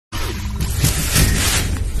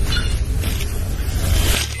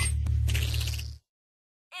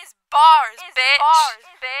B.A.R.Z,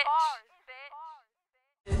 bitch.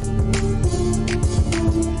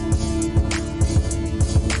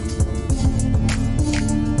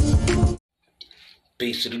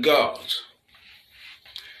 Peace to the gods.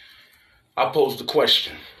 I posed the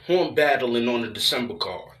question, who I'm battling on the December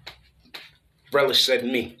card? Rellish said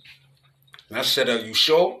me. And I said, are you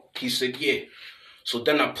sure? He said, yeah. So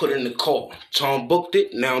then I put in the call. Tom booked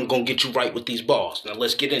it. Now I'm going to get you right with these bars. Now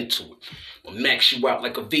let's get into it. I'm going to max you out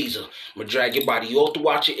like a visa. I'm going to drag your body all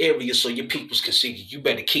throughout your area so your peoples can see you. You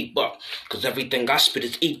better keep up. Because everything I spit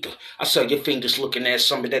is ether. I saw your fingers looking at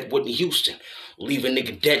some of that Whitney Houston. Leave a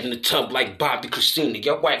nigga dead in the tub like Bobby Christina.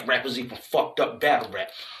 Your white rappers even fucked up battle rap.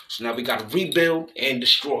 So now we gotta rebuild and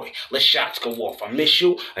destroy. Let shots go off. I miss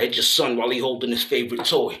you. I hit your son while he holding his favorite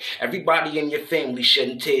toy. Everybody in your family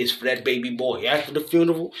shedding tears for that baby boy. After the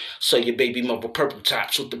funeral, sell your baby mother purple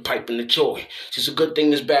tops with the pipe and the toy. It's a good thing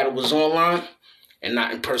this battle was online and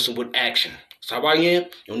not in person with action. That's how I am.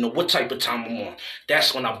 You don't know what type of time I'm on.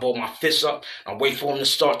 That's when I ball my fists up. I wait for him to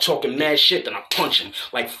start talking mad shit, then I punch him.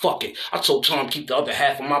 Like, fuck it. I told Tom keep the other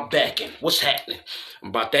half of my back in. What's happening? I'm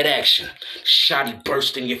about that action. Shotty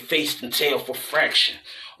burst in your face and tail for fraction.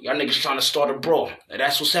 Y'all niggas trying to start a brawl. Now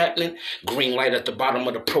that's what's happening? Green light at the bottom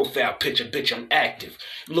of the profile picture. Bitch, I'm active.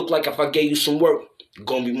 You look like if I gave you some work, you're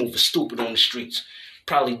gonna be moving stupid on the streets.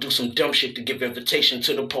 Probably do some dumb shit to give invitation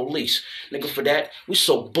to the police. Nigga, for that, we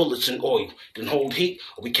soak bullets in oil. Then hold heat,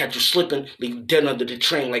 or we catch you slipping, leave you dead under the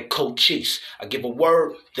train like cold cheese. I give a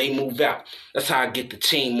word, they move out. That's how I get the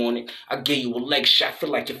team on it. I give you a leg shot, feel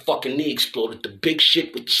like your fucking knee exploded. The big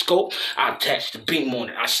shit with the scope, I attach the beam on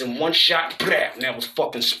it. I send one shot, brah, now it's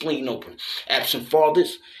fucking spleen open. Absent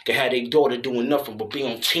fathers can have their daughter doing nothing but be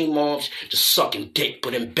on team arms, just sucking dick.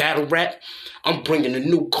 But in battle rap, I'm bringing the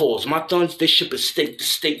new cause. My thuns, they ship it state to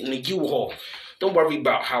state in the U-Haul. Don't worry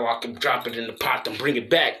about how I can drop it in the pot and bring it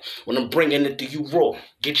back when I'm bringing it to you raw.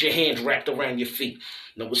 Get your hands wrapped around your feet.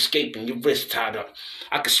 No escaping, your wrists tied up.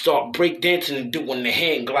 I could start breakdancing and doing the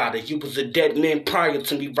hand glider. You was a dead man prior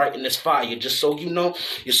to me writing this fire. Just so you know,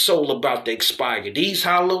 your soul about to expire. These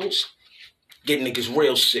hollows get niggas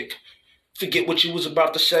real sick. Forget what you was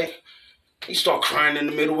about to say. You start crying in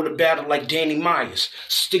the middle of the battle like Danny Myers.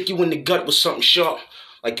 Stick you in the gut with something sharp,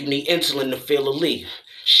 like you need insulin to feel a lead.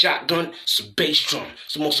 Shotgun, it's a bass drum.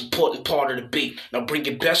 It's the most important part of the beat. Now bring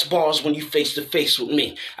your best bars when you face to face with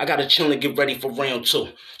me. I gotta chill and get ready for round 2,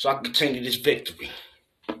 so I can continue this victory.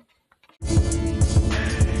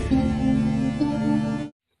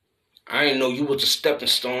 I ain't know you was a stepping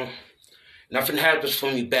stone. Nothing happens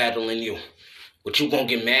for me battling you. But you gonna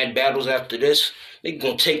get mad battles after this? They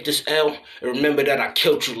gonna take this L and remember that I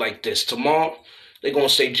killed you like this. Tomorrow, they gonna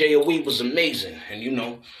say J.o.E was amazing. And you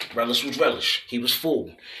know, Rellish was Rellish. He was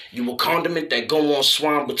fooled. You a condiment that go on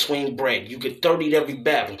swine between bread. You get 30 every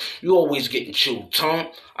battle. You always getting chewed. Tom,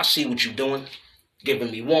 I see what you doing.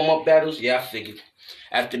 Giving me warm-up battles? Yeah, I figured.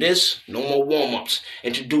 After this, no more warm-ups.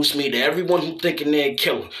 Introduce me to everyone who thinking they're a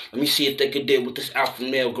killer. Let me see if they could deal with this alpha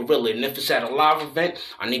male gorilla. And if it's at a live event,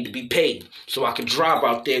 I need to be paid so I can drive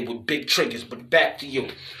out there with big triggers. But back to you.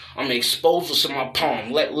 I'm gonna expose what's in my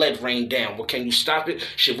palm. Let lead rain down. Well, can you stop it?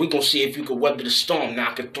 Shit, we gonna see if you can weather the storm.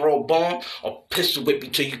 Now I can throw a bomb or pistol whip you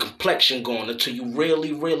till your complexion gone, until you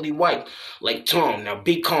really, really white. Like Tom. Now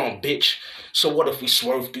be calm, bitch. So what if we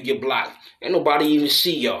swerve through your block? Ain't nobody even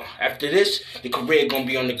see y'all. After this, your career gonna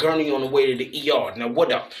be on the gurney on the way to the ER. Now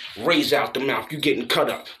what up? Raise out the mouth. You getting cut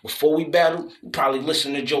up. Before we battle, you probably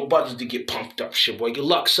listen to J.o.e to get pumped up. Shit, boy, your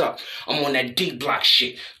luck's up. I'm on that D-block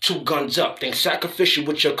shit. 2 guns up. Think sacrificial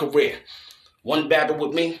with your career. One battle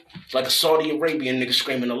with me, it's like a Saudi Arabian nigga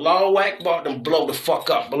screaming, Allahu Akbar, then blow the fuck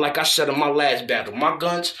up. But like I said in my last battle, my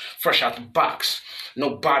guns, fresh out the box.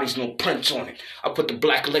 No bodies, no prints on it. I put the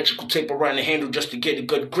black electrical tape around the handle just to get a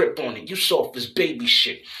good grip on it. You soft as baby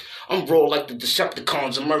shit. I'm raw like the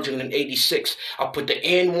Decepticons emerging in 86. I put the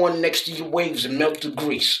N1 next to your waves and melt the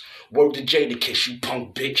grease. Word to J to kiss, you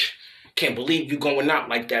punk bitch. Can't believe you going out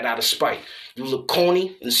like that out of spite. You look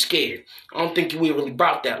corny and scared. I don't think you really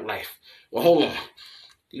about that life. Well, hold on.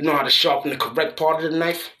 Do you know how to sharpen the correct part of the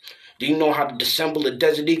knife? Do you know how to disassemble a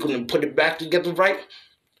Desert Eagle and put it back together right?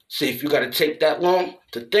 See, if you gotta take that long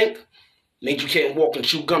to think, means you can't walk and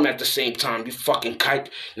chew gum at the same time, you fucking kite.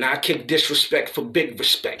 Now I kick disrespect for big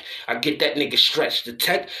respect. I get that nigga stretched. The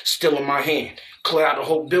tech still in my hand. Clear out the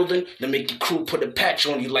whole building, then make the crew put a patch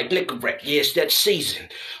on you like Nickelback. Yeah, it's that season.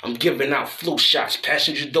 I'm giving out flu shots,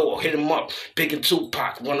 passenger door, hit him up. Big and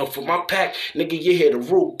Tupac, run up for my pack, nigga, you hear the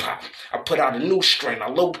rude pop. I put out a new strain, I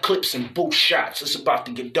load clips and boost shots. It's about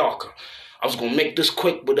to get darker. I was gonna make this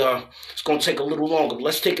quick, but it's gonna take a little longer. But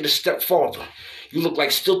let's take it a step farther. You look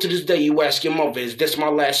like still to this day you ask your mother, is this my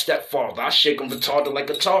last stepfather? I shake him retarded like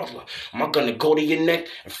a toddler. Am I gonna go to your neck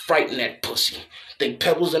and frighten that pussy? Think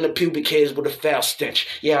pebbles in the pubic hairs with a foul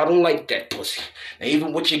stench. Yeah, I don't like that pussy. Now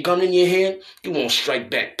even with your gun in your hand, you won't strike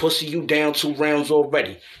back. Pussy, you down 2 rounds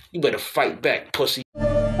already. You better fight back, pussy.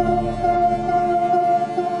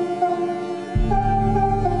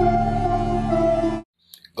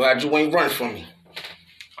 Glad you ain't run from me.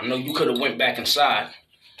 I know you could have went back inside.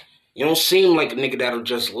 You don't seem like a nigga that'll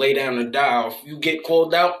just lay down and die. If you get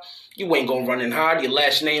called out, you ain't gonna run and hide. Your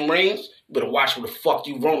last name Reigns. You better watch where the fuck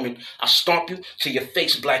you roaming. I'll stomp you till your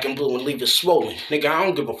face black and blue and leave it swollen. Nigga, I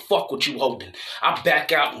don't give a fuck what you holding. I'll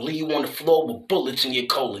back out and leave you on the floor with bullets in your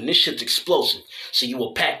colon. This shit's explosive. So you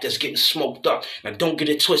a pack that's getting smoked up. Now don't get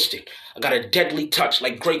it twisted. I got a deadly touch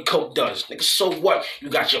like Great Coke does. Nigga, so what? You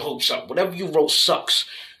got your hopes up. Whatever you wrote sucks.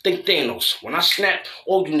 Think Thanos. When I snap,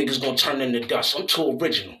 all you niggas gonna turn into dust. I'm too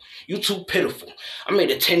original. You too pitiful. I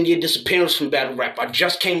made a 10-year disappearance from battle rap. I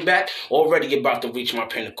just came back, already about to reach my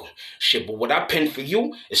pinnacle. Shit, but what I penned for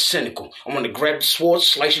you is cynical. I wanna grab the sword,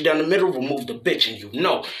 slice you down the middle, remove the bitch in you.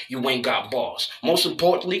 No, you ain't got bars. Most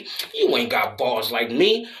importantly, you ain't got bars like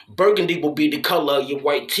me. Burgundy will be the color of your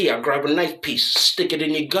white tee. I grab a knife piece, stick it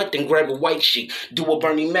in your gut, then grab a white sheet. Do what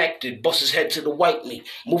Bernie Mac did, bust his head to the white meat.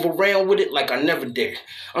 Move around with it like I never did.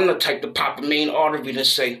 I'm the type to pop a main artery and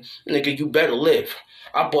say, nigga, you better live.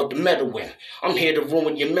 I bought the metal in. I'm here to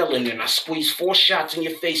ruin your melanin. I squeeze 4 shots in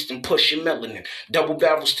your face and push your melanin. Double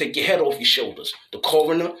barrels take your head off your shoulders. The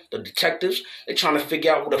coroner, the detectives, they trying to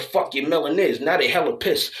figure out what the fuck your melon is. Now they hella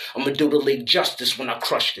pissed. I'ma do the league justice when I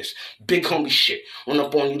crush this. Big homie shit. Run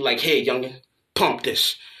up on you like, hey, youngin', pump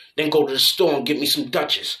this. Then go to the store and get me some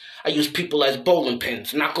Dutches. I use people as bowling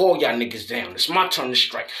pins. Knock all y'all niggas down. It's my turn to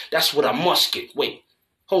strike. That's what I must get. Wait,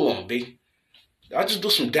 hold on, B. Did I just do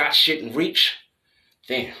some dot shit and reach?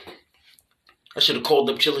 Damn. I should have called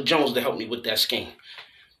up Chilla Jones to help me with that scheme.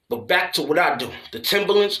 But back to what I do. The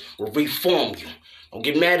Timberlands will reform you. Don't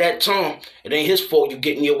get mad at Tom. It ain't his fault you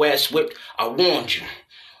getting your ass whipped. I warned you.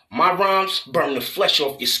 My rhymes burn the flesh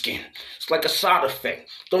off your skin. It's like a side effect.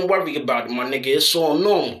 Don't worry about it, my nigga. It's all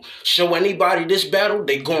normal. Show anybody this battle,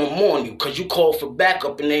 they gon' mourn you. Cause you called for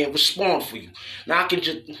backup and they ain't respond for you. Now I can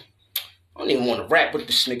just... I don't even want to rap with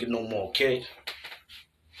this nigga no more, okay?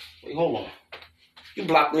 Wait, hold on. You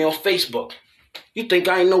blocked me on Facebook. You think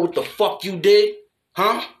I ain't know what the fuck you did?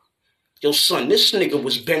 Huh? Yo, son, this nigga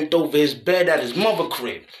was bent over his bed at his mother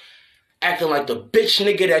crib. Acting like the bitch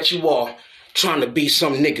nigga that you are, trying to be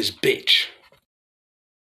some nigga's bitch.